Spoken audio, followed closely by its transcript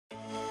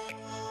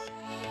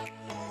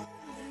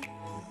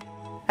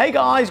Hey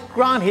guys,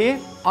 Grant here.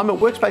 I'm at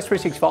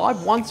Workspace365,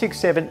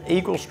 167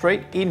 Eagle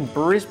Street in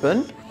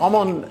Brisbane. I'm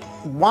on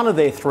one of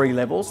their 3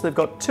 levels. They've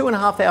got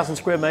 2,500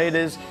 square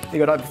metres. They've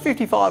got over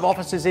 55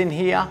 offices in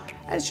here.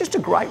 And it's just a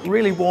great,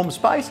 really warm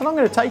space. And I'm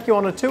going to take you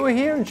on a tour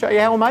here and show you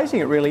how amazing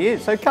it really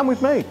is. So come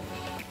with me.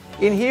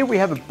 In here we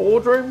have a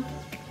boardroom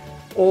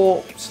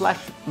or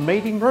 /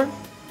 meeting room,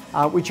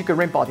 which you can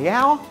rent by the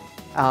hour.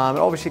 It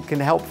obviously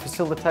can help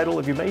facilitate all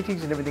of your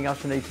meetings and everything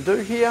else you need to do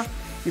here.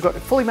 You've got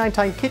fully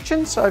maintained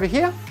kitchens over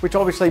here, which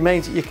obviously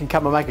means that you can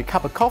come and make a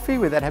cup of coffee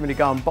without having to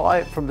go and buy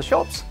it from the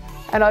shops.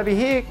 And over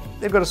here,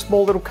 they've got a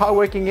small little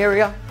co-working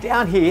area.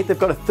 Down here, they've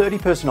got a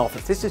 30-person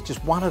office. This is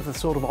just one of the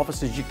sort of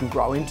offices you can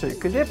grow into,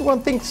 because everyone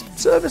thinks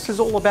service is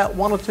all about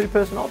 1 or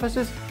 2-person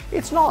offices.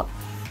 It's not.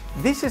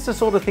 This is the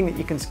sort of thing that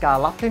you can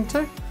scale up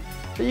into.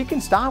 So you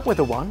can start with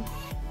a 1,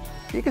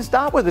 you can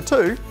start with a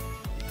 2,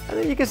 and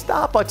then you can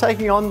start by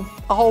taking on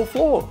a whole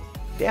floor.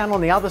 Down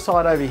on the other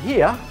side over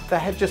here, they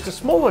have just a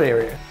smaller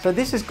area. So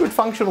this is good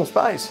functional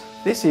space.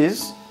 This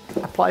is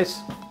a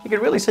place you can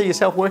really see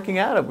yourself working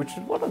out of, which is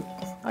what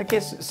I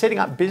guess setting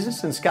up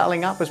business and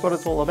scaling up is what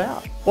it's all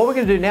about. What we're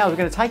going to do now is we're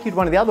going to take you to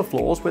one of the other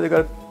floors where they've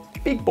got a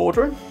big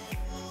boardroom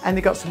and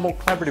they've got some more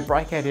collaborative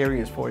breakout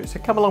areas for you. So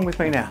come along with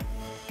me now.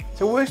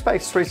 So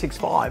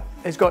Workspace365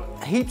 has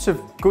got heaps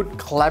of good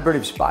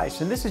collaborative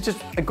space, and this is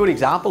just a good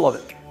example of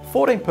it.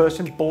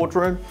 14-person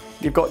boardroom,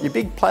 you've got your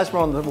big plasma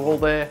on the wall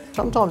there.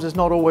 Sometimes it's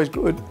not always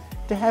good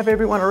to have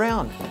everyone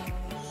around.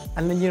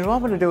 And then you know, I'm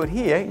going to do it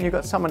here, and you've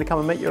got someone to come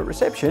and meet you at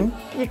reception,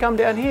 you come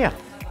down here.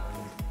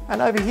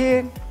 And over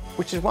here,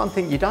 which is one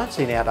thing you don't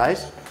see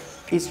nowadays,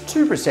 is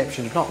 2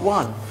 receptions, not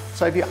 1.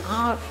 So if you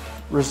aren't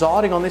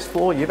residing on this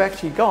floor, you've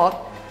actually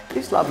got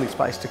this lovely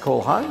space to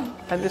call home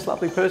and this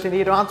lovely person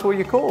here to answer all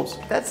your calls.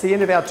 That's the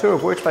end of our tour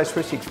of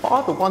Workspace365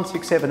 at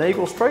 167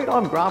 Eagle Street.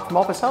 I'm Grant from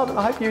Office Hub, and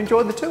I hope you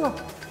enjoyed the tour.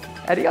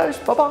 Adios,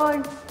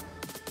 bye-bye.